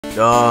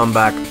Oh, I'm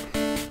back.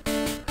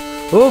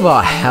 Oh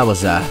boy, how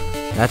was that?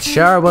 That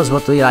sure was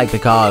what we like to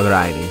call a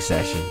grinding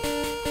session.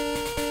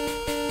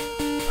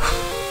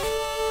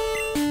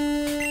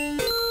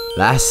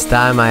 Last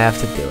time I have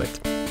to do it.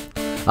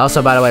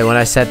 Also, by the way, when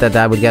I said that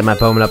I would get my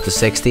Pokemon up to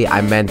 60,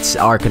 I meant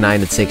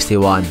Arcanine at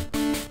 61.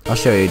 I'll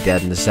show you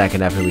that in a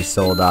second after we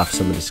sold off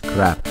some of this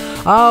crap.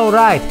 Oh,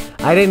 right.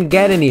 I didn't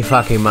get any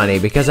fucking money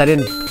because I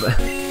didn't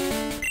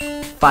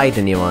fight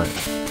anyone.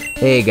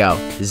 Here you go.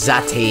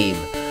 Zateem.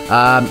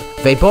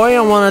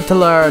 Vaporeon wanted to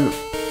learn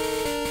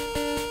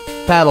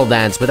Paddle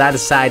Dance, but I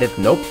decided,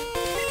 nope.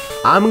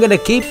 I'm gonna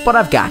keep what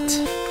I've got.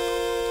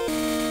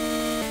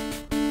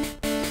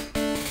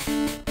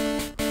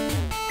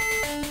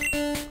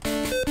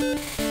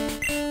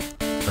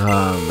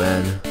 Oh,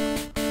 man.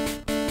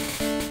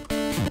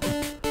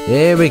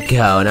 Here we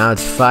go. Now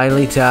it's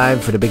finally time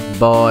for the big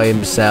boy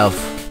himself.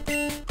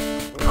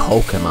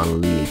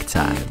 Pokemon League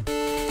time.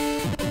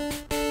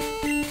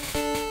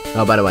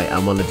 Oh, by the way, I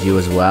wanted you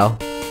as well.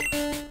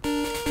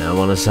 And I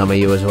wanted some of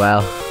you as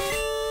well.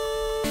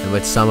 And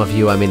with some of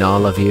you, I mean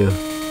all of you.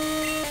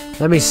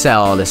 Let me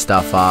sell all this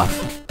stuff off.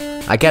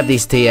 I kept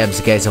these TMs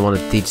in case I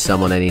wanted to teach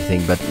someone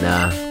anything, but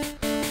nah.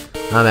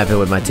 I'm happy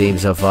with my team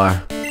so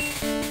far.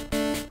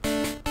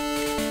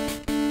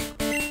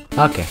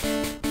 Okay.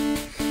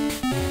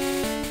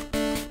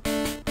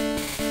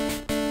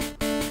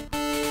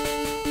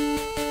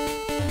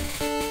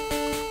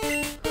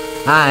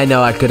 I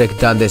know I could have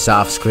done this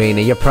off screen,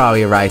 and you're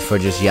probably right for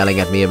just yelling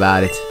at me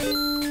about it.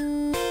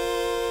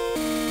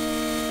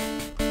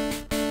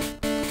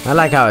 I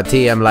like how a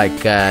TM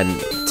like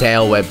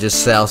Tail Whip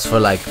just sells for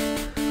like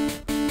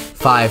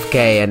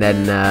 5k, and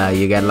then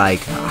you get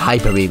like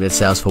Hyper Beam that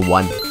sells for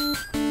 1.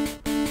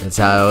 That's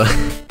how.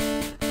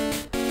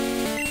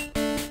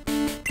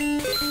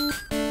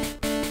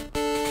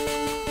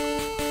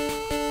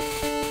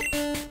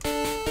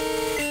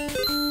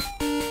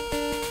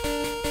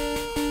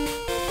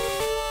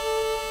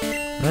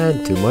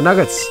 And 2 more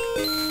nuggets.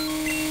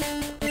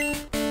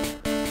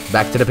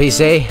 Back to the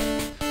PC.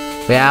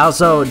 But yeah, I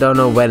also don't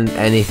know when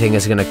anything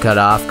is gonna cut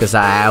off, because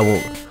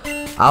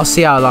I'll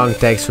see how long it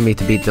takes for me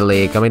to beat the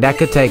league. I mean, that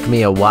could take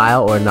me a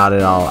while or not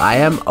at all. I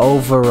am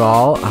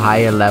overall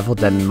higher level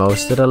than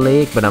most of the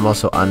league, but I'm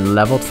also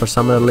unleveled for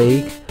some of the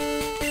league.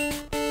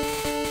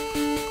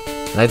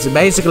 It's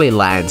basically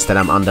Lance that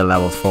I'm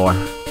underleveled for.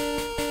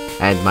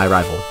 And my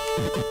rival.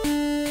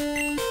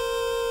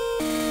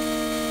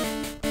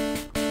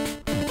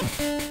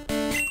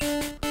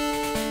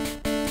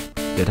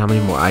 Dude, how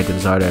many more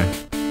items are there?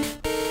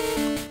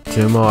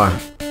 2 more.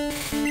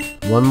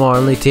 1 more,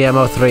 only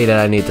TMO3 that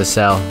I need to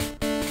sell.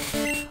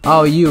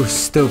 Oh, you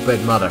stupid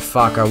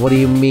motherfucker. What do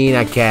you mean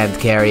I can't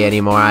carry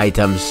any more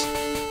items?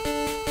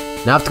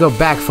 Now I have to go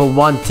back for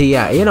 1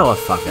 TM. You know what,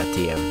 fuck that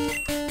TM.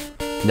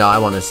 No, I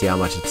want to see how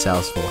much it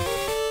sells for.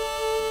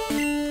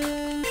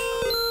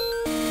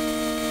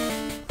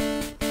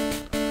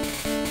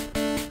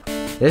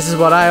 This is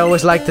what I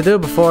always like to do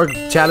before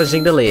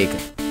challenging the league.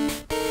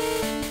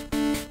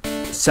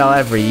 Sell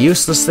every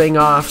useless thing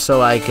off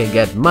so I can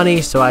get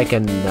money, so I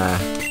can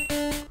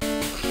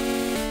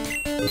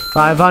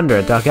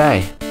 500,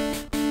 okay.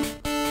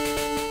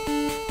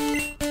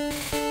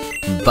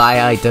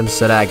 Buy items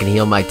so that I can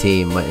heal my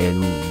team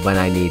when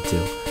I need to.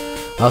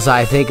 Also,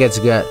 I think it's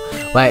good.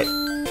 Wait,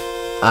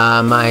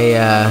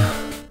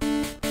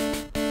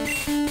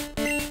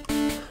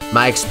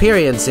 my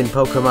experience in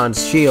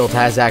Pokemon's Shield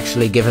has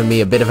actually given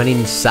me a bit of an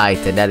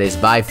insight, and that is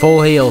buy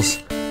full heals.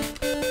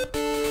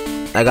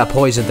 I got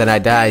poisoned and I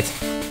died.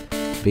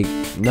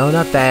 No,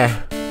 not there.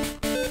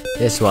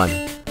 This one.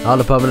 All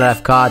the Pokemon that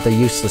I've caught are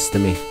useless to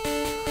me.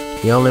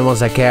 The only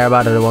ones I care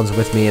about are the ones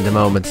with me at the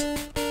moment.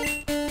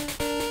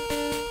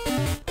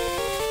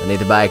 I need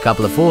to buy a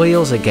couple of full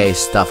heals in case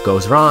stuff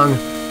goes wrong.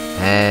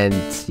 And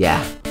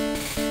yeah.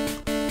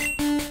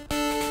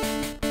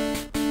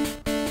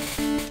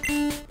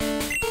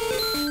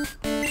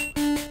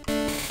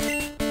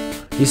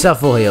 You sell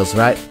full heals,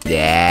 right?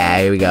 Yeah,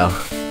 here we go.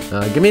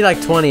 Give me like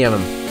 20 of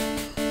them.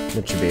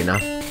 That should be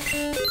enough.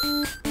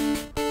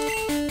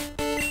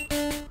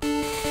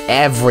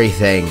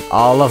 Everything.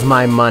 All of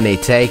my money.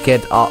 Take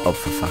it all. Oh,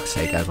 for fuck's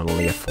sake. I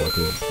only get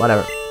 14.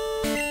 Whatever.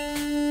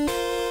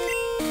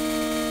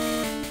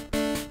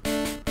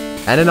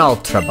 And an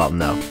Ultra Ball.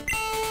 No.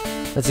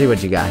 Let's see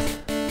what you got.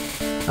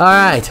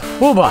 Alright.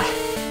 Oh boy.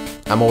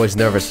 I'm always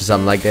nervous for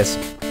something like this.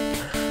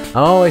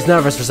 I'm always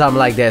nervous for something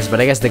like this,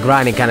 but I guess the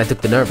grinding kind of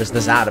took the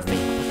nervousness out of me.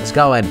 Let's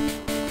go in.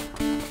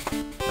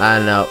 I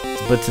don't know.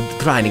 But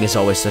grinding is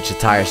always such a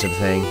tiresome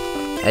thing.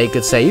 And you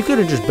could say, you could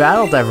have just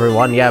battled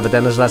everyone, yeah, but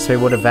then this Let's Play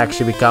would have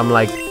actually become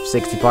like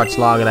 60 parts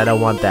long, and I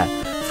don't want that.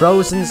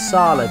 Frozen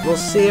Solid, we'll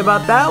see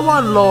about that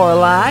one,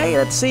 Lorelei.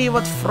 Let's see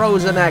what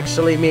frozen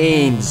actually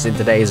means in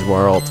today's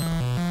world.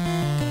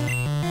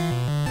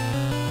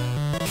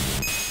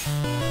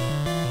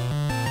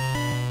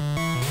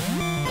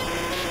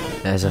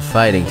 There's a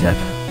fighting type.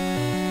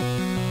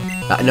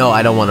 No,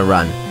 I don't want to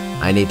run.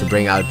 I need to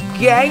bring out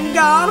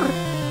Gengar!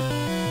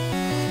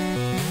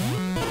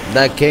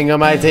 The king of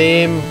my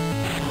team.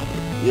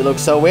 You look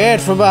so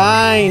weird from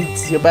behind.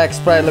 Your back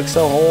sprite looks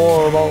so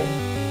horrible.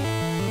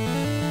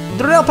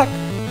 Drill Peck.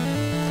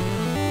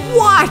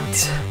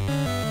 What?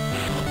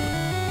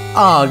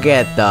 Oh,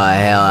 get the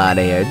hell out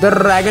of here.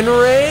 Dragon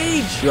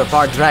Rage. You're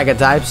part Dragon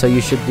type, so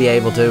you should be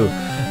able to.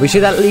 We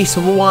should at least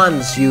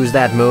once use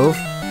that move.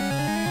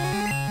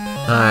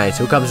 Alright,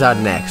 so who comes out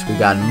next? We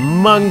got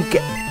Monk.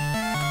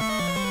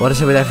 What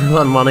is it with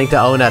everyone wanting to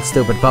own that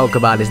stupid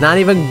Pokemon? It's not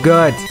even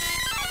good.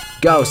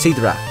 Go,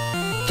 Sidra.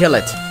 Kill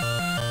it.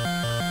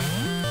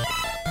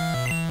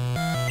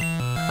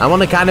 I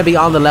want to kind of be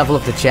on the level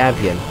of the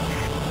champion.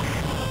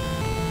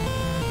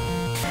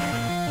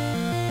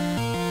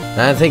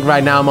 And I think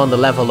right now I'm on the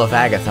level of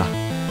Agatha.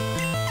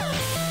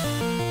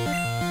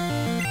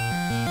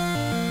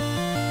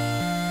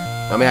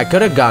 I mean, I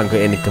could have gone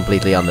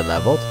completely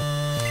under-leveled.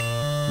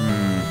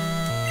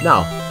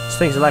 No, this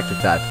thing's electric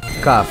type.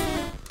 Cough.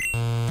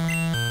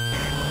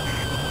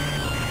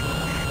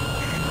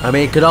 I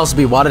mean, it could also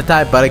be water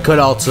type, but it could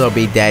also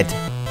be dead.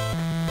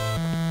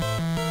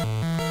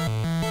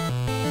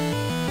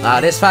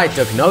 This fight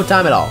took no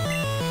time at all.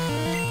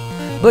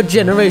 But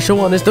Generation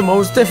 1 is the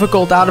most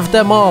difficult out of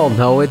them all.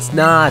 No, it's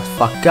not.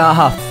 Fuck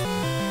off.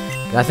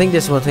 I think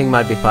this one thing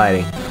might be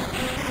fighting.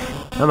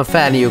 I'm a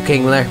fan of you,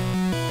 Kingler.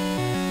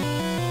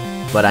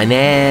 But I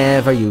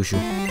never use you.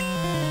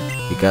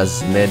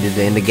 Because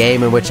in the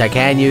game in which I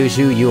can use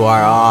you, you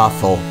are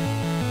awful.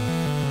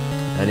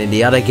 And in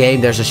the other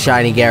game, there's a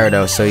shiny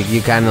Gyarados, so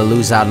you kind of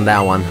lose out on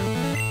that one.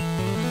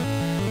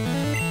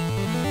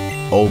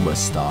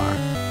 Omastar.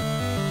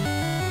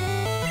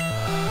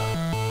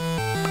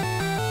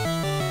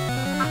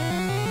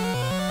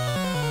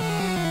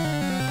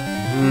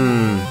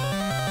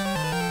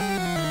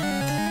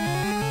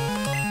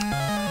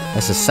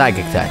 That's a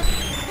Psychic type.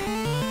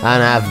 I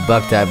don't have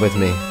Bug type with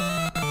me.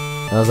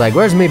 I was like,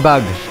 where's me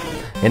Bug?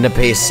 In the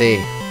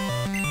PC.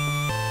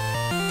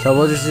 So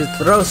we'll just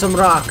throw some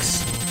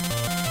rocks.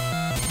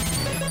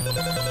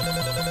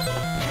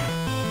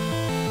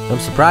 I'm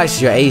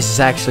surprised your ace is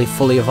actually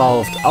fully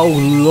evolved. Oh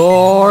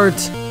lord!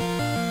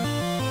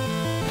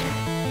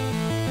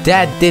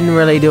 That didn't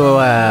really do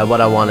what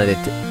I wanted it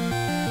to.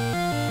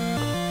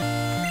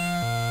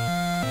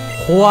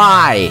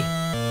 Why?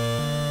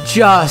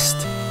 Just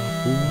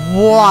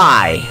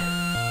why?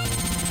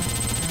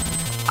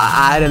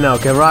 I don't know.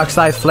 Can Rock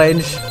Slide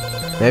flinch?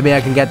 Maybe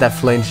I can get that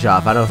flinch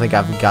off. I don't think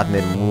I've gotten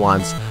it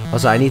once.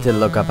 Also, I need to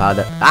look up how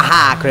to.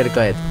 Aha!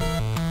 Critical hit.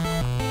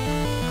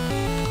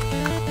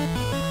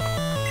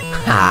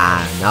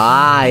 Ha! Now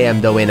I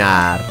am the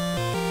winner.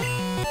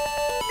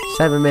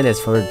 7 minutes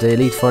for the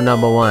Elite Four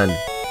 #1.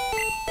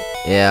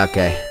 Yeah,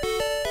 okay.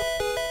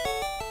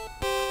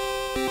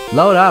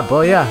 Load up,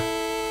 oh yeah.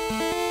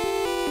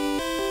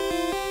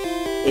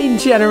 In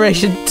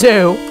Generation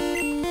 2,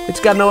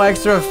 it's got no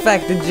extra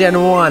effect in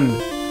Gen 1.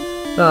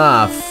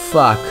 Ah,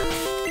 fuck.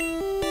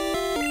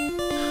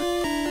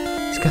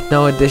 It's got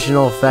no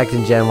additional effect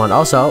in Gen 1.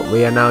 Also,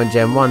 we are now in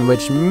Gen 1,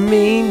 which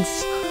means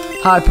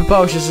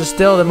Hyperpotions is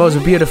still the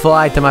most beautiful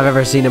item I've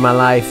ever seen in my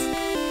life.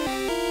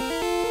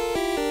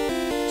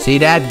 See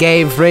that,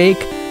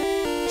 Gamefreak?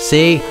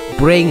 See?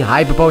 Bring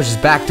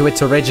Hyperpotions back to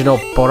its original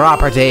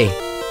property.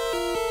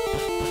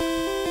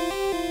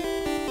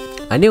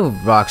 I knew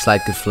Rock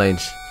Slide could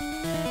flinch.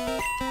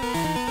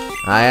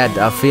 I had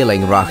a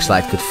feeling Rock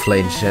Slide could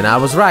flinch, and I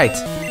was right.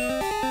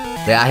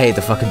 Yeah, I hate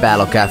the fucking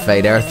Battle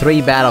Cafe. There are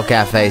 3 Battle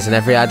Cafes, and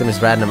every item is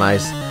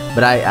randomized.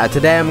 But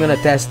today I'm gonna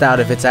test out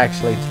if it's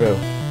actually true.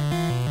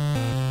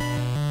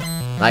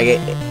 Like,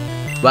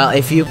 well,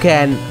 if you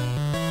can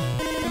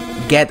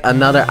get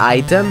another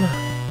item,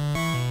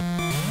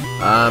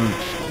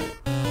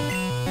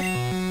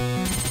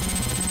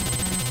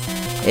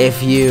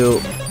 if you,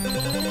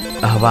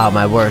 oh wow,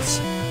 my words.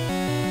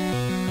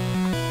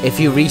 If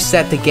you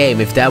reset the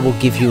game, if that will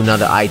give you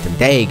another item.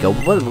 There you go.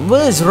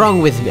 What is wrong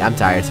with me? I'm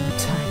tired. I'm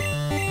tired.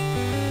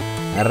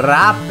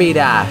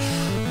 Rapidash.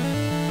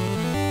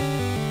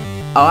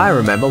 Oh, I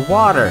remember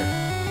water.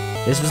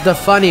 This was the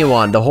funny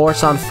one. The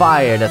horse on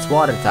fire. That's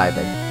water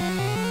typing.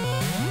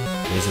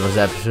 This was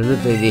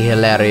absolutely the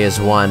hilarious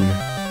one.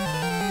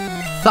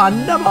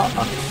 Thunderbolt.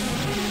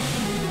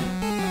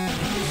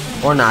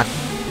 Or not.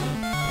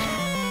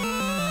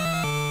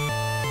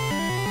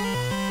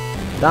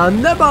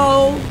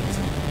 Thunderbolt.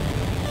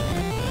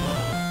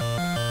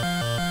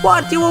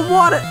 What? You are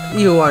water?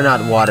 You are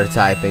not water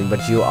typing,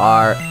 but you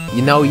are.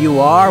 You know you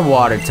are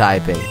water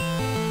typing,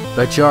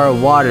 but you're a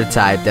water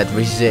type that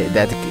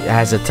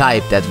has a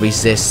type that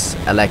resists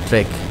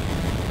electric,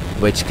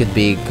 which could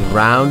be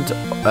ground,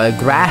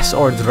 grass,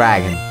 or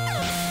dragon.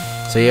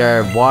 So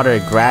you're water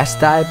grass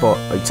type, or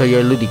so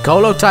you're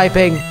Ludicolo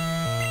typing,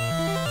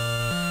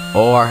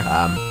 or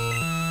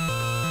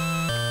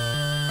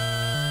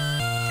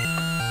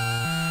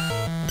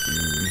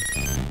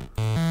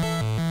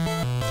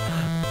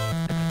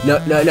No,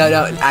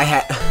 I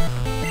had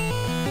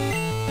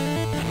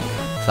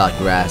thought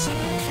grass.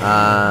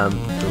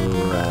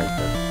 Dragon.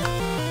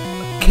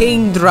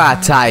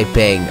 Kingdra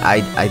typing. I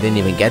didn't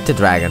even get the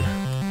dragon.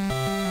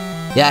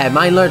 Yeah,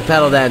 mine learned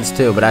pedal dance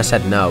too, but I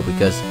said no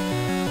because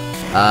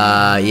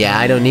Yeah,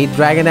 I don't need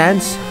Dragon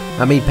Dance.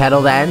 I mean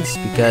Petal Dance,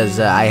 because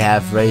I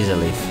have Razor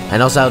Leaf.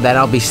 And also, then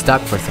I'll be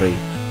stuck for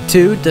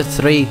 2 to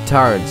 3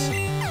 turns.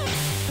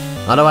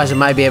 Otherwise, I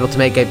might be able to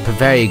make a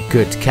very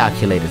good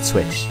calculated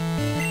switch.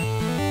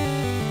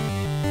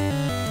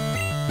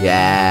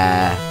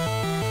 Yeah.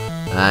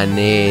 I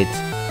need...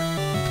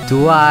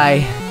 Do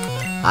I?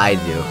 I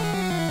do.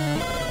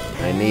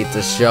 I need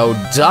to show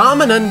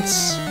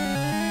dominance!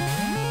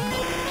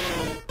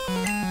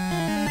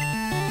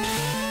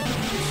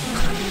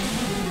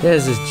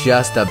 This is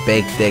just a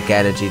big dick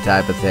energy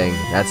type of thing.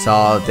 That's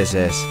all this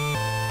is.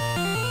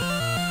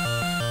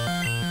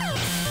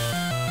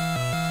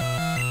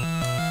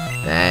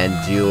 And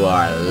you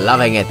are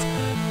loving it.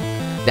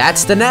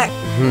 That's the neck.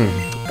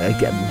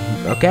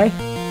 Okay.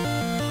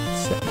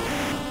 So,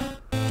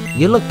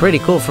 you look pretty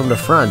cool from the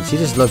front. You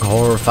just look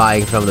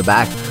horrifying from the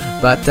back.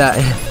 But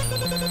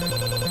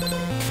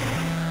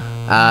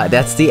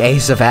that's the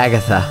Ace of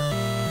Agatha.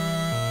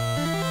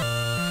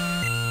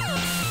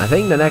 I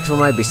think the next one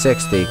might be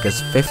 60,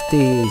 because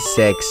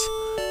 56,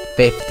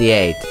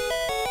 58,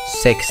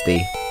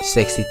 60,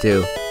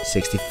 62,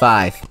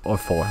 65, or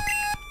 4.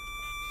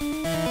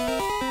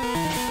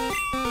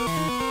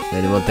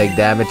 Anyone take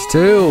damage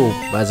too?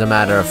 As a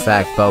matter of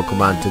fact,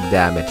 Pokemon took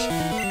damage.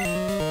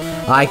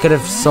 I could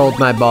have sold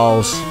my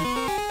balls.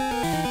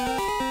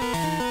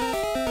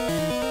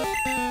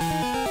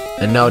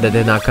 And no, that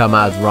did not come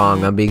out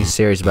wrong. I'm being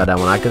serious about that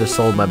one. I could have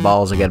sold my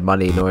balls and get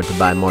money in order to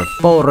buy more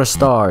 4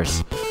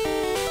 stars.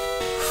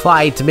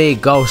 Fight me,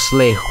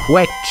 ghostly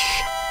witch.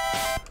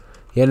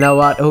 You know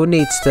what? Who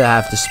needs to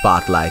have the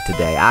spotlight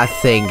today? I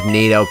think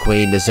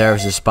Nidoqueen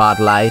deserves the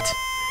spotlight.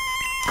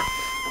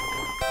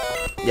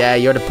 Yeah,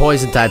 you're the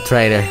poison type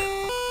trainer.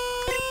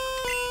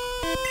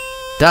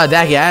 Duh,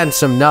 that you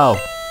handsome, no.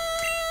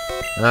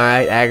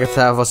 Alright,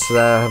 Agatha was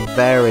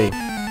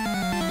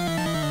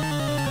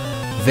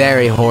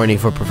very horny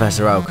for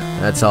Professor Oak.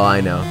 That's all I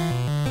know.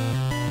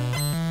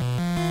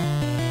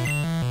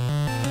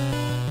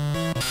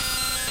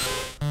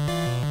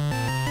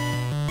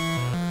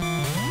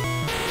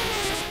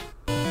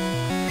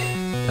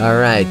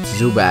 Alright,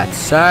 Zubat,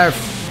 surf!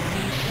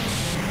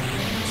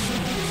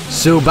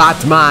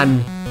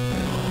 Zubatman!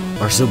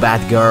 Or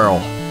Zubat Girl.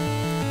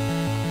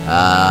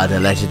 The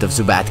Legend of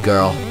Zubat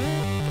Girl.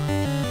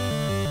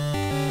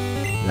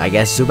 I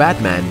guess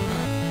Zubatman.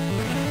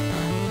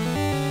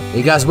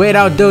 Because we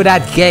don't do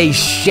that gay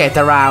shit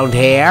around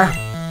here.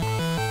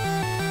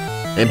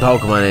 In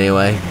Pokemon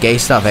anyway. Gay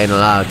stuff ain't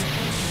allowed.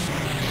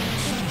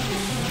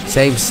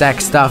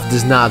 Same-sex stuff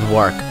does not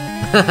work.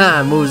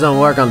 Moves don't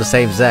work on the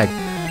same sex.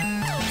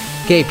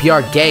 Keep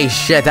your gay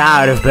shit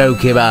out of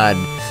Pokemon.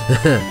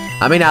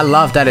 I mean, I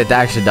love that it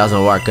actually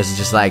doesn't work, because it's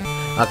just like,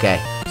 okay,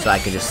 so I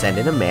can just send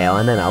in a male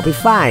and then I'll be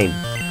fine.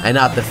 And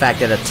not the fact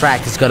that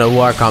Attract is gonna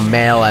work on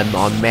male and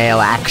on male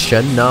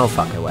action. No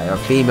fucking way. Or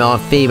female on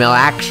female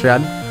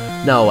action.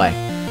 No way.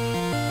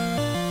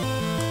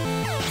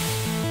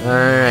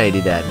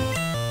 Alrighty then.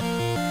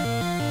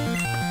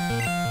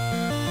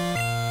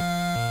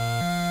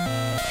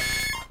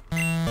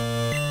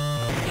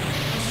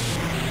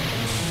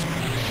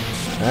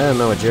 I don't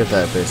know what your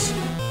type is.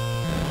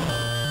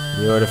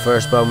 You're the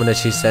first Pokemon that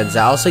she sends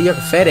out. Also, you're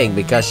fitting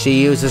because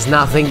she uses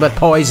nothing but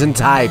poison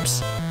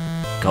types.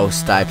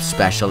 Ghost type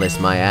specialist,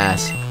 my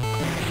ass.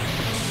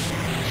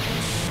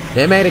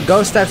 They made a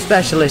ghost type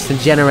specialist in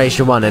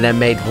Generation 1 and then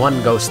made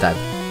one ghost type.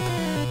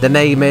 Then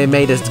they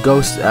made a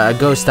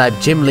ghost type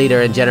gym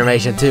leader in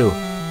Generation 2.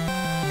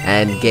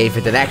 And gave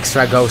it an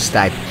extra ghost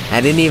type.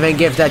 And didn't even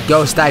give that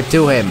ghost type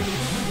to him.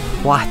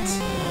 What?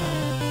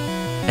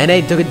 And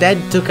they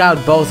then took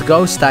out both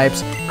ghost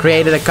types,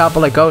 created a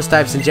couple of ghost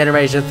types in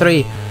Generation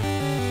 3.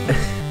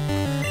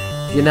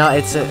 You know,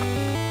 it's a...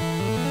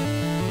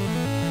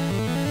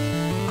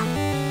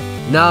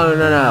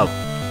 No.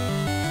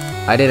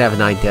 I did have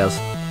 9tails.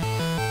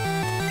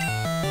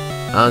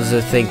 I was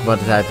just think what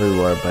type we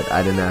were, but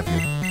I didn't have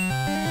you.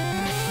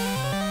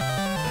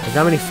 Look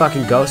how many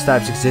fucking ghost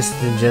types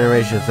existed in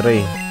Generation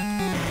 3.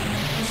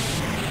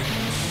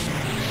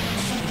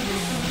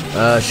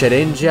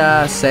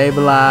 Shedinja,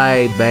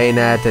 Sableye,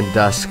 Bayonet, and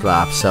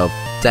Dusclops. So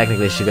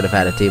technically she could have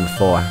had a team of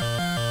 4.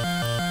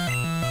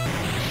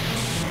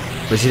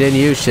 But she didn't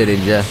use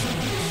Shedinja.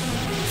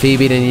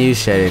 Phoebe didn't use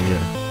Shedinja.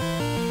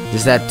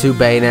 Just had 2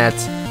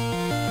 Bayonets,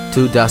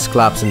 2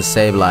 Dusclops, and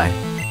Sableye.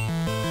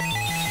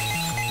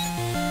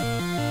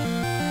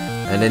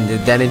 And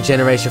then in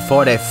Generation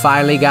 4 they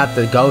finally got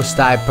the ghost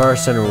type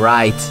person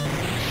right.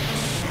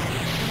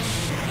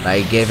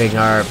 By giving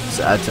her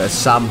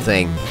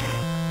something.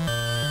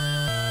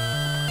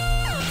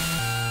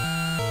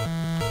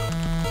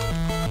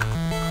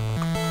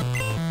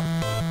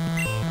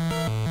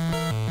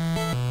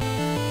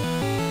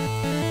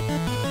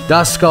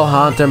 Duskull,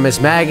 Haunter,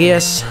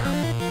 Mismagius.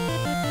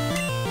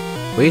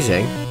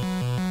 Weezing.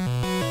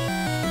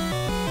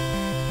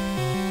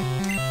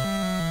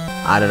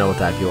 I don't know what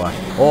type you are.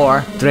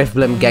 Or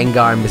Drifblim,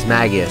 Gengar, and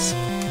Mismagius.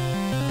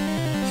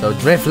 So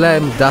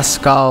Drifblim,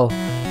 Duskull,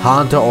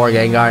 Haunter, or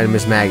Gengar, and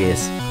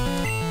Mismagius.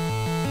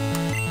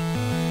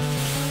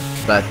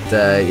 But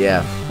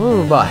yeah.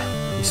 Oh boy,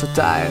 I'm so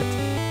tired.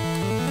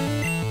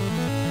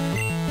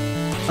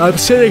 I'm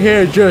sitting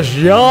here just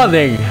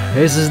yawning.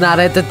 This is not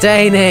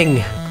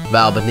entertaining.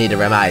 Well, but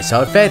neither am I,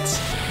 so it fits.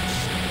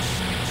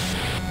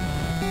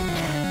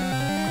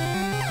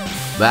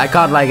 But I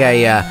caught like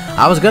a,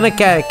 I was gonna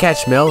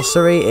catch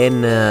Milcery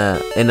in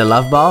the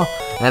love ball,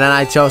 and then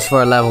I chose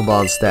for a level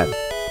ball instead.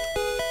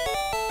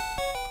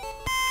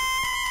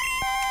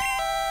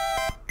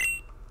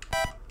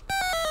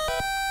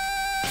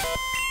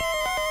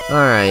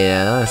 Alright,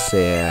 yeah, let's see.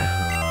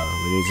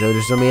 We need to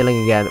do some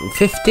healing again.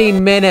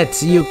 15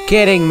 minutes, you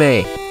kidding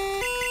me?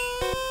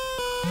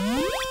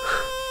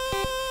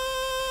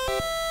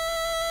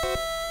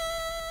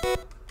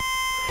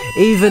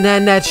 Even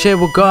then, that shit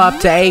will go up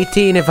to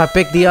 18 if I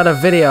pick the other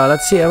video.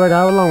 Let's see,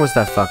 how long was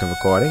that fucking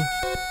recording?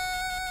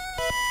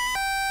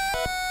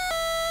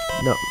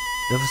 No,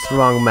 that was the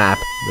wrong map.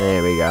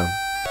 There we go.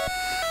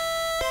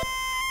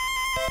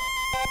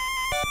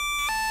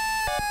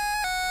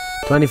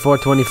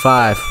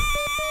 $24.25.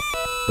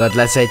 But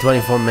let's say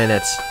 24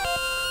 minutes.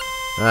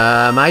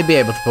 Might be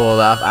able to pull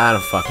it off. I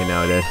don't fucking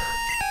know, dude.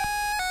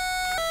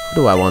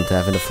 Who do I want to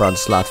have in the front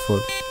slot for?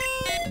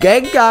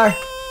 Gengar!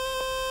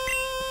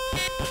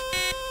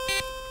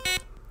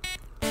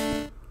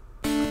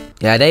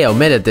 Yeah, they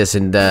omitted this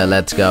in the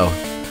Let's Go.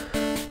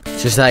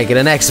 It's just like, in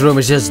the next room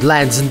is just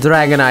Lance and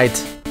Dragonite.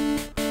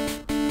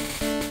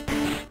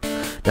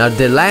 Now,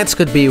 the Lance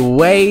could be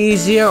way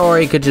easier, or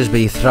he could just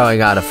be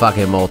throwing out a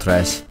fucking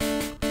Moltres.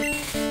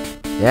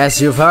 Yes,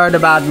 you've heard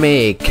about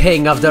me,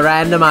 king of the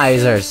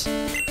randomizers.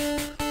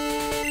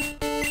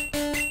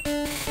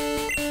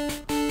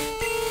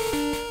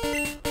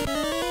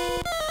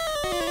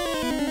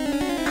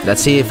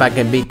 Let's see if I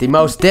can beat the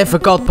most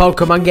difficult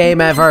Pokemon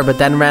game ever, but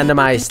then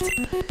randomized.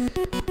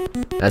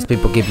 As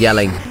people keep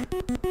yelling.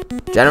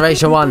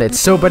 Generation 1, it's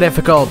super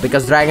difficult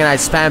because Dragonite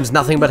spams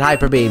nothing but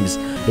Hyper Beams.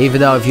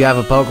 Even though if you have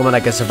a Pokemon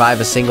that can survive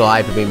a single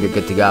Hyper Beam, you're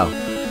good to go.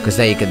 Because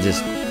then you can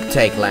just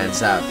take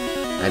Lance out.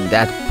 And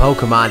that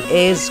Pokemon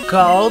is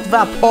called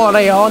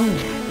Vaporeon.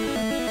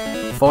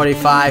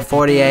 45,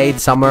 48,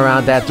 somewhere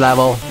around that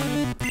level.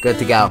 Good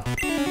to go.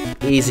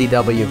 Easy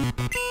W.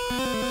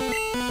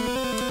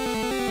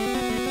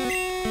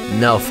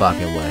 No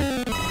fucking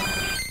way.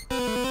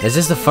 Is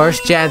this the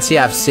first Chansey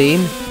I've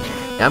seen?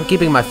 I'm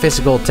keeping my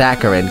physical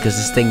attacker in because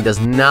this thing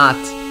does not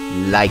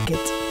like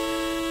it.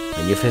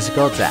 When you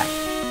physical attack.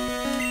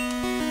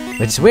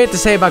 Which is weird to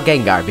say about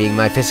Gengar being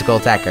my physical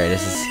attacker.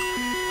 This is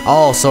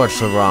all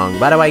sorts of wrong.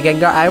 By the way,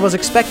 Gengar, I was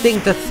expecting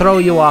to throw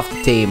you off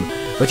the team,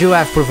 but you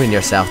have proven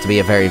yourself to be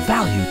a very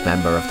valued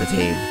member of the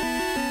team.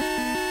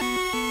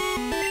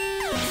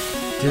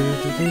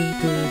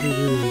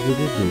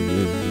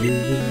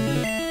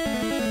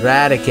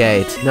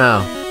 Eradicate.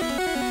 No.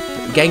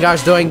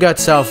 Gengar's doing good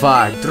so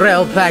far.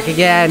 Drill Peck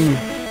again.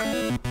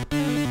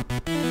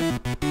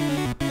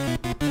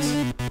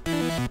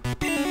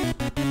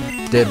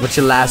 Dude, what's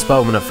your last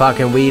Pokemon? A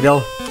fucking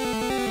Weedle?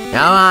 Come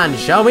on,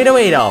 show me the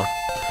Weedle.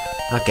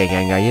 Okay,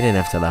 Gengar, you didn't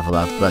have to level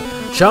up, but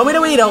show me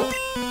the Weedle.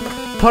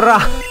 Para.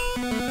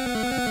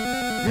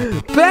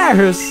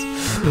 Bears.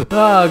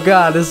 Oh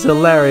god, this is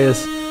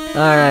hilarious.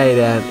 Alright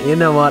then, you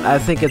know what? I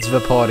think it's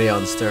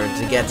Vaporeon's turn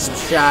to get some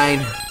shine.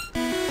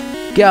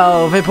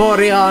 Go,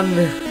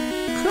 Vaporeon.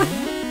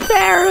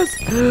 Paris!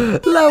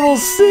 Level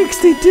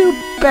 62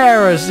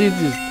 Paris!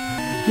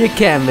 You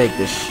can't make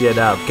this shit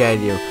up,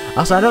 can you?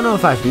 Also, I don't know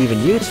if I've even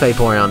used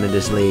Vaporeon in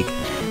this league.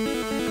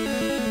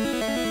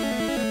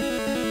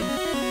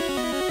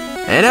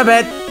 In a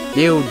bit,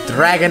 you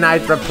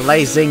Dragonite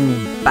replacing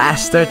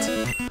bastard.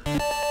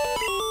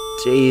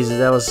 Jesus,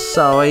 that was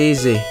so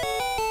easy.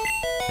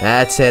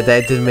 That's it,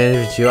 18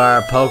 minutes, you are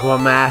a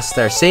Pokemon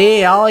Master.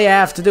 See, all you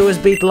have to do is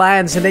beat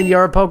Lance and then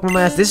you're a Pokemon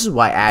Master. This is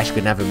why Ash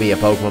could never be a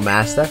Pokemon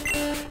Master.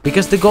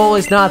 Because the goal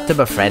is not to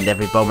befriend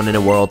every Pokemon in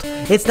the world.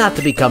 It's not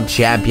to become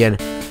champion.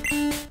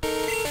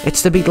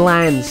 It's to beat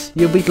Lance.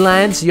 You beat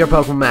Lance, you're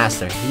Pokemon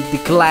Master. He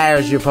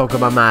declares you're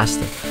Pokemon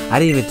Master. I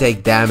didn't even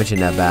take damage in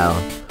that battle.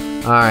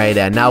 Alright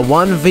then, now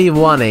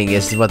 1v1ing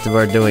is what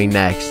we're doing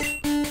next.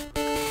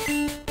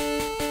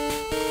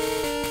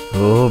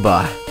 Oh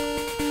boy.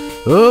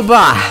 Oh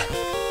boy.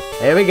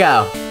 Here we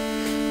go.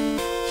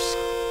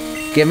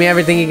 Just give me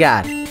everything you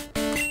got.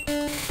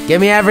 Give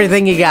me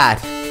everything you got.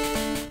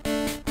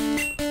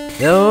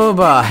 Oh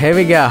boy, here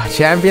we go.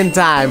 Champion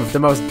time of the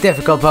most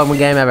difficult Pokemon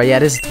game ever. Yeah,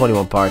 this is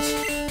 21 parts.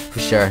 For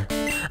sure.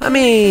 I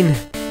mean...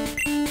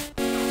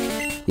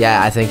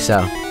 yeah, I think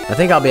so. I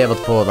think I'll be able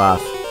to pull it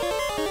off.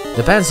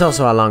 Depends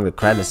also how long the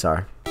credits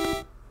are.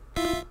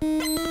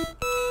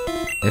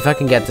 If I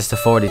can get this to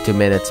 42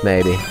 minutes,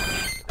 maybe.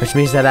 Which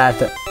means that I have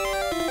to...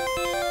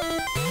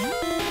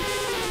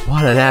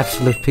 what an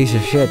absolute piece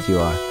of shit you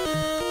are.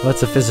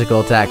 What's a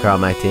physical attacker on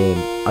my team?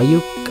 Are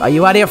you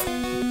out of here?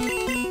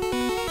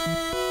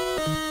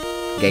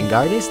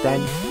 Gengar this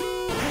then.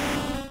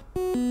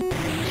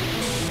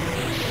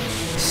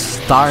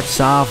 Starts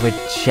off with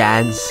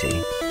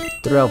Chansey.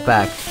 Drill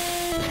Peck.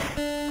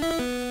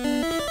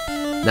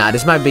 Nah,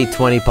 this might be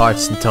 20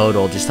 parts in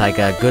total. Just like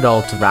a good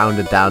old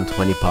rounded down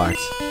 20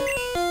 parts.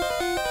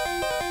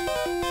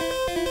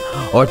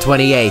 Or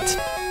 28.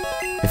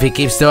 If he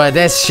keeps doing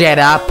this shit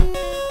up.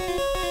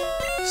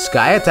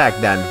 Sky attack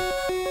then.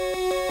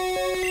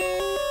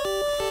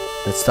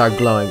 Let's start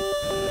glowing.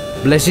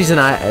 Blissey's an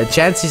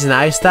Chansey's an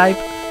ice type.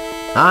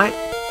 Alright.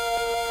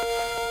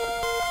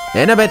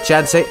 In a bit,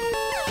 Chansey.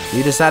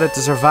 You decided to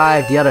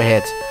survive the other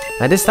hit.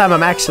 And this time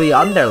I'm actually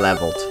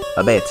under-leveled.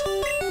 A bit.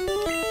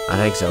 I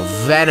think so.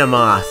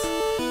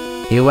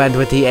 Venomoth. He went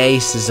with the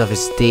aces of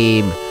his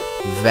team.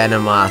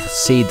 Venomoth.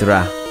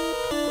 Seadra.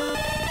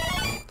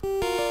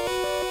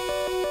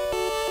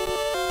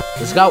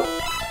 Let's go.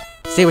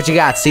 See what you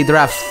got,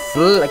 Seadra.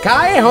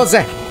 Kai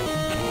Jose.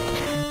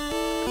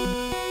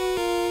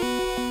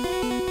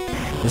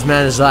 This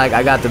man is like,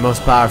 I got the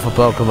most powerful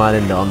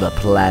Pokemon on the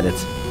planet.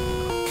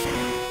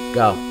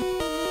 Go.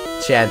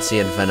 Chansey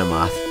and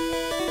Venomoth.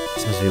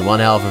 This must be one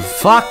hell of a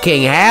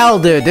fucking hell,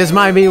 dude. This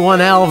might be one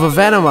hell of a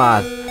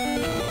Venomoth.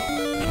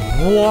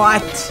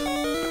 What?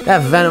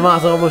 That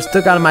Venomoth almost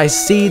took out my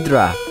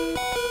Seadra.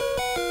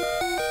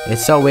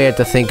 It's so weird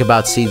to think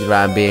about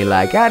Seadra and being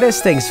like, ah,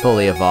 this thing's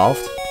fully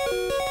evolved.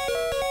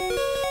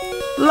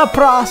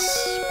 Lapras.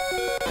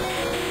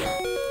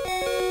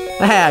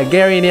 Yeah,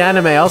 Gary in the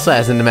anime also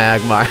has an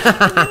Magmar.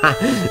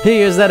 He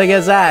used that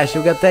against Ash,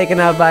 who got taken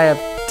out by a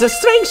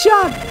string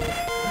shot.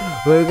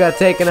 We got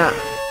taken out.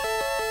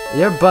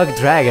 You're Bug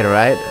Dragon,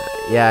 right?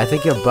 Yeah, I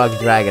think you're Bug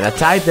Dragon. A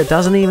type that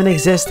doesn't even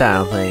exist, I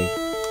don't think.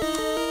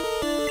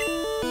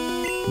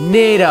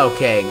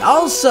 Nidoking.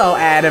 Also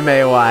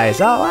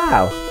anime-wise. Oh,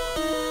 wow.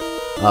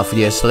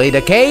 Obviously,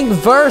 the king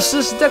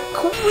versus the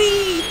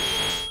queen.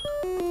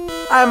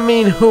 I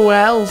mean, who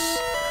else?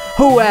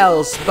 Who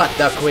else but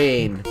the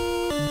queen?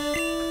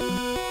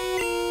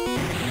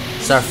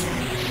 Surf.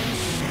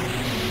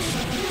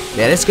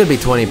 Yeah, this could be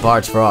 20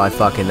 parts for all I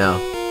fucking know.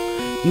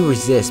 You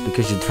resist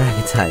because you're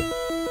Dragon type.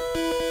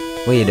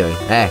 What are you doing?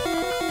 Hey.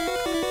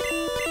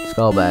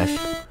 Skull Bash.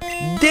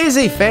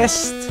 Dizzy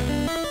Fist.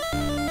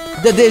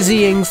 The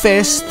Dizzying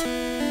Fist.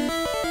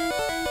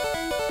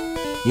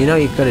 You know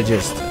you could have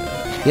just...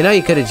 You know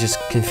you could have just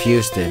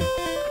confused him.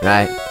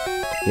 Right?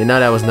 You know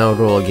there was no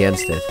rule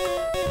against it.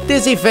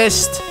 Dizzy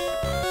Fist.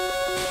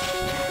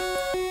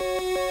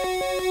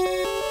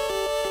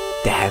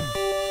 Damn.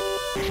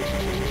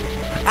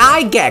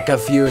 I get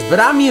confused, but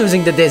I'm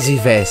using the Dizzy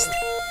Fist.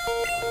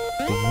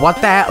 What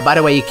the hell? By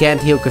the way, you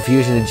can't heal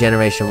confusion in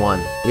Generation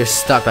 1. You're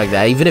stuck like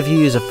that. Even if you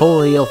use a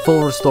full heal,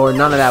 full restore,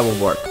 none of that will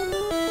work.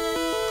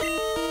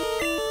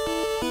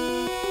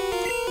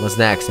 What's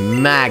next?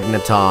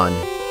 Magneton.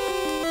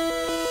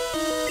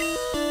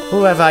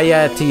 Who have I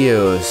yet to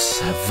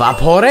use?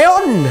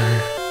 Vaporeon!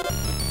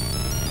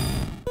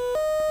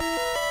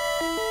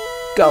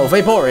 Go,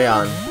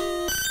 Vaporeon!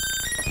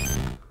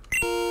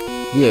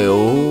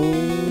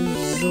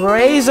 Use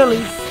Razor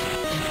Leaf.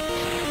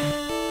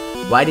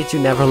 Why did you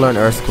never learn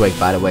Earthquake,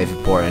 by the way,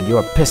 Vaporeon? You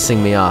are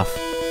pissing me off.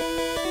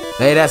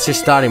 Hey, that's your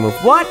starting move.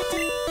 What?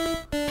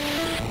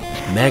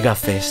 Mega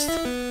Fist.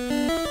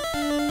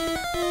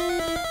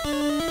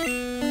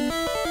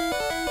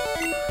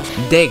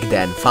 Dig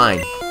then,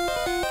 fine.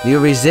 You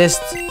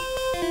resist?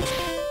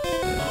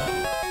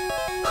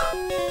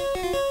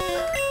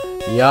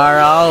 You're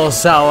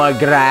also a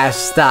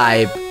grass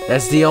type.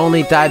 That's the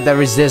only type that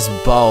resists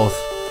both.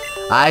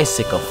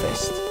 Icicle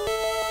Fist.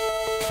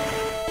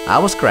 I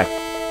was correct.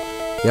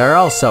 You're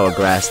also a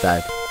grass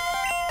type.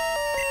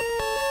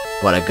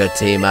 What a good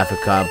team I've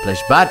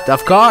accomplished. But,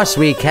 of course,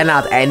 we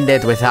cannot end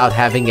it without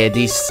having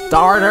a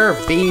starter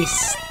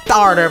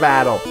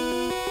battle.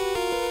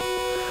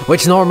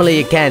 Which normally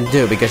you can't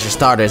do because your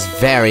starter is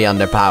very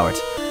underpowered.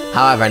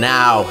 However,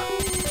 now,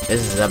 this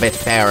is a bit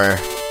fairer.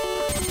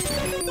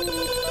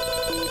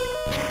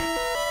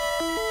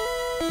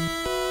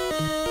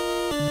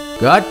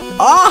 Good.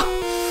 Oh!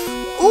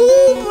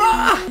 Ooh!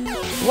 Ah!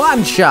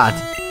 One shot.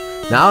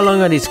 Now, how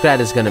long are these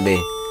credits gonna be?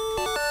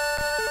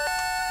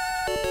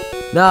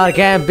 No, it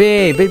can't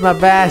be. Beat my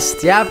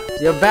best. Yep,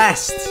 your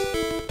best.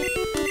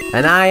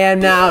 And I am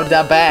now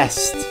the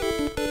best.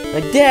 I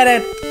did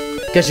it.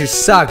 Because you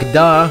suck,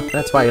 duh.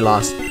 That's why you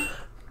lost.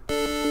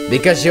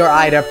 Because you're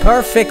either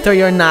perfect or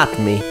you're not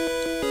me.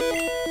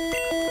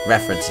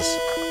 References.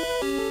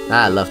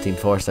 I love Team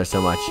 4-Star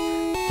so much.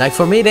 Like,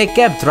 for me, they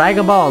kept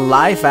Dragon Ball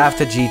alive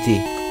after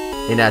GT.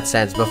 In that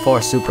sense,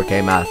 before Super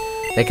came out.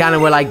 They kind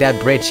of were like that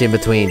bridge in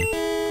between.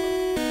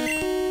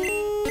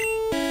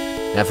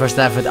 Yeah, first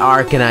time with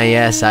Arcanine,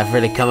 yes, I've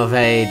really come of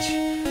age.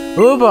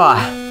 Ooh boy!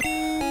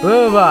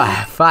 Ooh boy!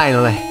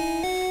 Finally.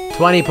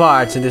 20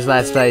 parts and this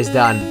Let's Play is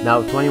done.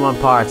 No, 21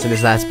 parts and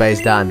this Let's Play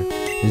is done.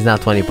 It's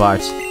not 20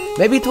 parts.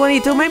 Maybe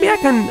 22. Maybe I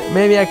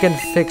can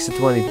fix it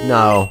 20.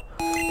 No.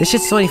 This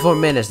shit's 24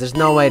 minutes. There's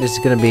no way this is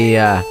gonna be,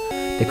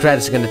 the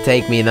credits are gonna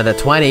take me another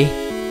 20.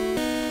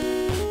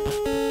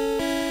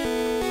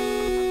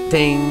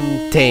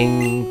 Ting,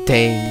 ting,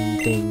 ting,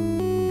 ting.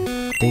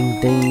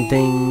 Ding, ding,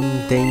 ding,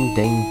 ding,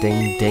 ding,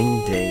 ding,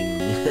 ding, ding.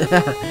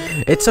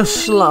 It's so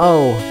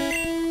slow.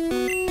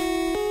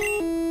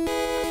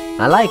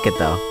 I like it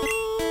though.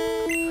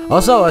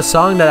 Also, a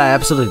song that I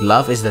absolutely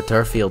love is the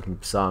Turffield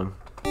song.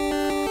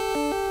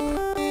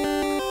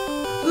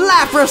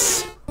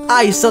 Lapras!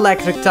 Ice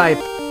Electric type.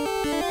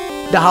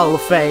 The Hall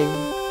of Fame.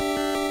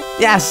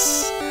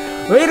 Yes!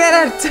 We did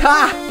it!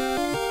 Ha!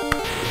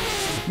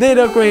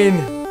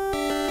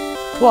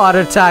 Nidoqueen.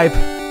 Water type.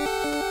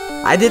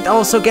 I did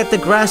also get the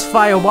Grass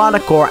Fire Water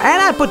Core,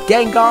 and I put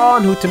Gengar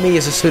on, who to me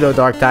is a pseudo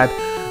dark type.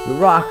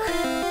 Rock.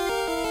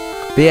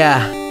 But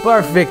yeah,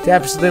 perfect,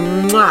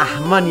 absolutely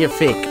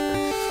magnifique.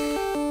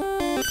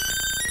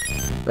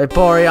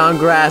 Vaporeon,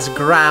 Grass,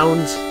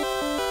 Ground.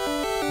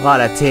 What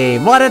a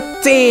team! What a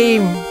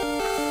team!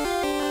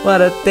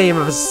 What a team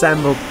of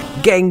assembled.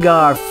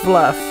 Gengar,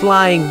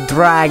 Flying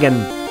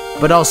Dragon,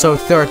 but also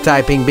third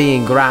typing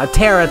being Ground.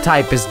 Terra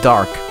type is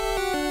dark.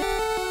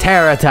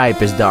 Terra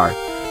type is dark.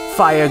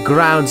 Fire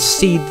Ground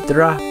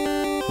Seadra.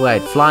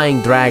 Wait,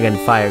 Flying Dragon,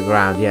 Fire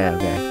Ground. Yeah,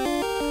 okay.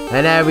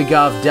 And there we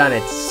go, I've done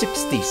it.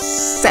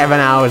 67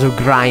 hours of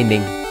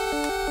grinding.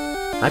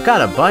 I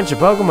caught a bunch of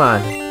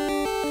Pokemon.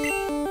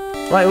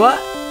 Wait, what?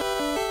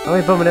 How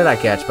many Pokemon did I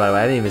catch, by the way?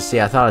 I didn't even see.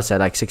 I thought it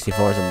said like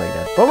 64 or something like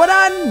that. But we're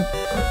done!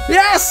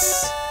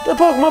 Yes! The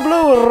Pokemon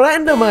Blue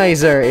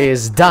Randomizer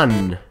is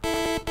done.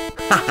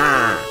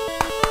 Haha!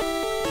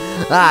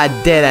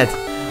 I did it.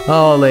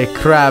 Holy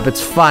crap,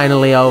 it's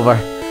finally over.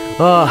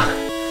 Oh,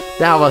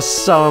 that was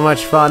so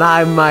much fun.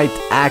 I might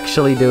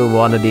actually do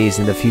one of these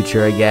in the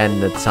future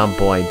again at some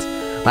point.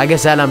 Like I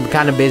said, I'm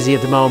kind of busy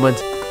at the moment.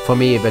 For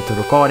me, a bit of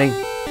recording.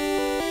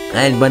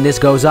 And when this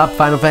goes up,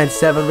 Final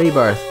Fantasy VII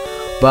Rebirth.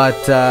 But,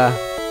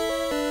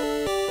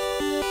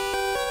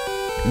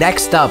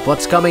 next up,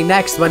 what's coming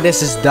next when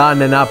this is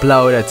done and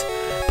uploaded?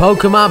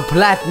 Pokemon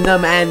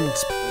Platinum and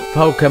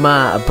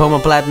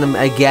Pokemon Platinum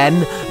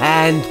again,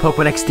 and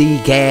Pokemon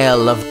XD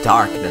Gale of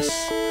Darkness.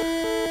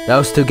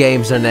 Those two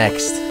games are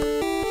next.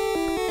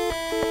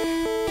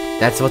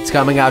 That's what's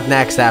coming out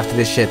next after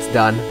this shit's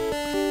done.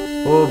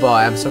 Oh boy,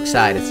 I'm so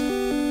excited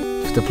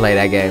to play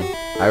that game.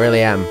 I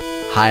really am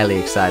highly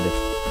excited.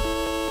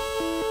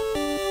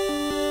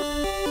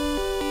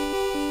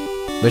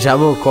 Which I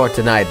will record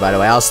tonight, by the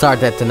way. I'll start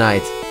that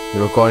tonight.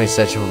 The recording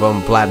session for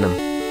Pokemon Platinum.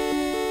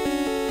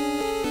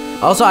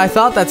 Also, I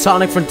thought that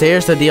Sonic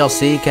Frontiers, the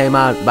DLC, came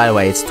out. By the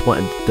way, it's the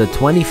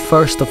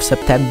 21st of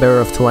September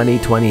of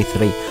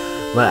 2023.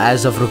 Well,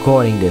 as of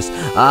recording this.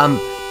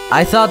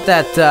 I thought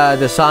that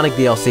the Sonic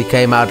DLC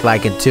came out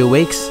like in 2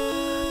 weeks.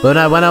 But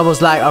when I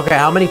was like, okay,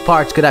 how many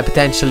parts could I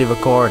potentially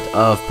record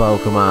of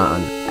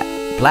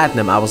Pokemon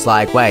Platinum? I was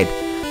like, wait,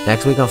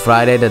 next week on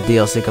Friday the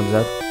DLC comes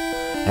out.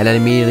 And then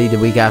immediately the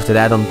week after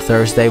that, on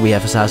Thursday, we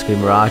have Assassin's Creed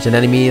Mirage. And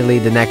then immediately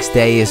the next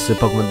day is the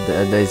Pokemon,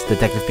 is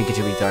Detective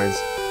Pikachu Returns.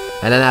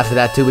 And then after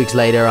that, 2 weeks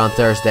later, on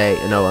Thursday,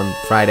 no, on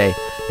Friday,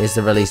 is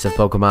the release of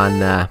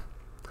Pokemon,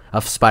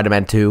 of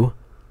Spider-Man 2.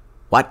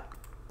 What?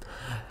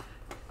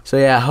 So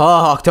yeah,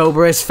 oh,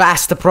 October is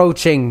fast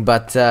approaching.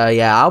 But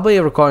yeah, I'll be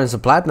recording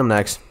some Platinum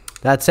next.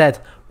 That's it.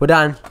 We're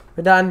done.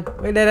 We're done.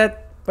 We did it.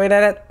 We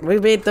did it. We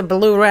beat the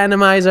blue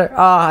randomizer.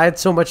 Oh, I had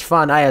so much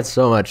fun. I had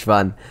so much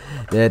fun.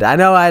 Dude, I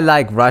know I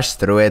like rushed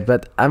through it,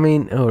 but I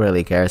mean, who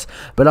really cares?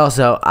 But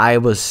also, I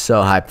was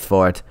so hyped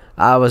for it.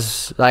 I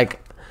was like,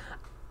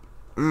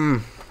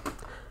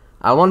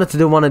 I wanted to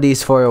do one of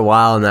these for a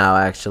while now,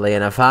 actually,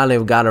 and I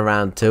finally got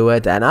around to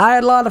it, and I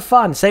had a lot of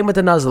fun. Same with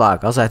the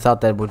Nuzlocke. Also, I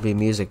thought that would be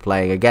music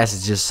playing. I guess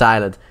it's just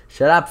silent.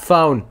 Shut up,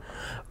 phone.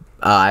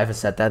 I haven't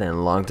said that in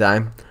a long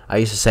time. I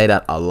used to say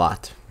that a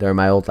lot during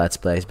my old Let's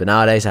Plays, but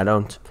nowadays I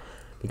don't,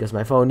 because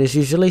my phone is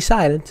usually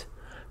silent.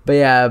 But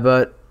yeah,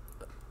 but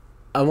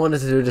I wanted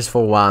to do this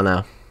for a while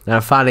now, and I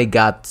finally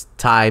got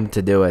time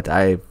to do it.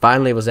 I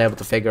finally was able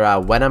to figure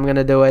out when I'm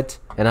gonna do it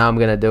and how I'm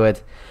gonna do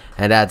it,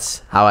 and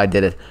that's how I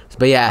did it.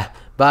 But yeah,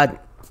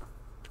 but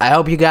I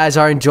hope you guys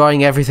are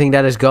enjoying everything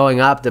that is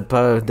going up.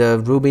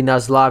 The Ruby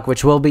Nuzlocke,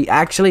 which will be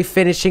actually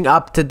finishing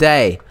up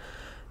today.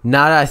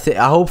 Not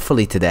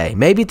hopefully today,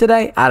 maybe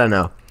today. I don't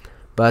know,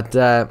 but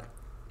the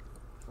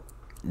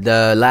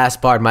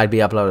last part might be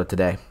uploaded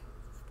today.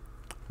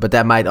 But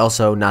that might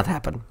also not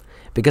happen,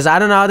 because I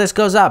don't know how this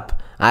goes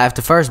up. I have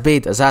to first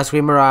beat Assassin's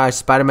Creed Mirage,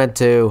 Spider-Man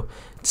 2,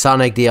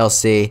 Sonic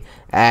DLC,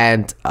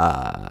 and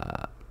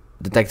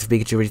Detective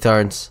Pikachu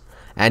Returns.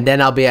 And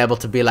then I'll be able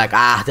to be like,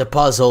 the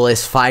puzzle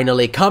is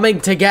finally coming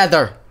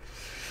together.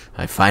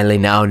 I finally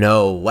now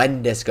know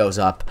when this goes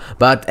up.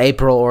 But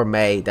April or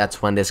May,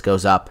 that's when this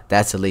goes up.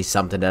 That's at least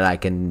something that I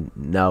can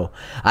know.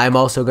 I'm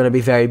also going to be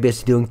very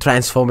busy doing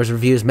Transformers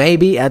reviews,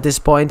 maybe, at this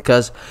point.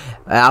 Because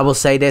I will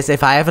say this,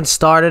 if I haven't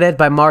started it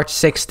by March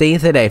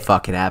 16th, it ain't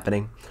fucking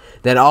happening.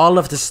 Then all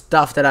of the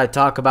stuff that I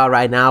talk about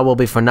right now will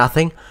be for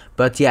nothing.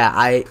 But yeah,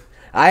 I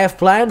have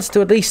plans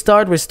to at least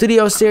start with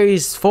Studio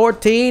Series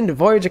 14, the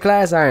Voyager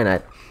Class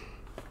Ironite.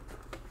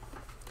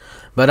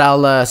 But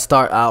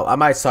I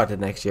might start it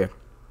next year.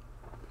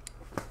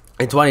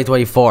 In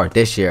 2024,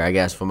 this year, I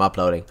guess, from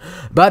uploading.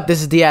 But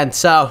this is the end,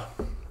 so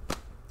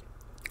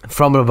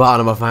from the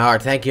bottom of my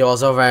heart. Thank you all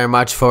so very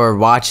much for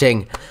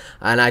watching.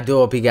 And I do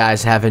hope you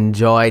guys have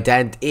enjoyed.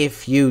 And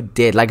if you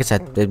did, like I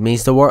said, it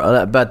means the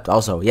world. But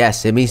also,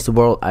 yes, it means the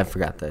world. I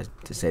forgot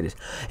to say this.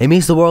 It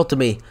means the world to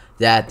me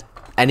that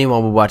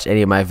anyone will watch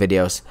any of my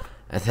videos.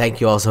 And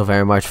thank you all so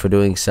very much for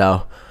doing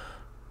so.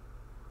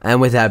 And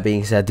with that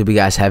being said, do you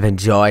guys have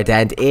enjoyed?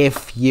 And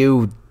if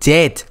you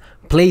did,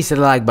 please hit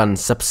the like button,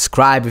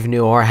 subscribe if you're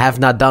new or have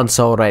not done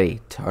so already,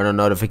 turn on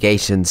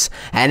notifications,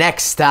 and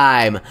next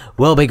time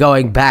we'll be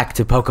going back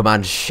to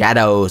Pokemon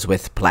Shadows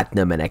with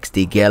Platinum and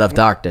XD Gale of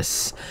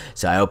Darkness.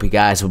 So I hope you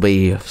guys will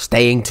be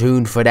staying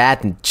tuned for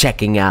that and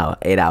checking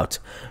it out.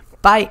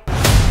 Bye!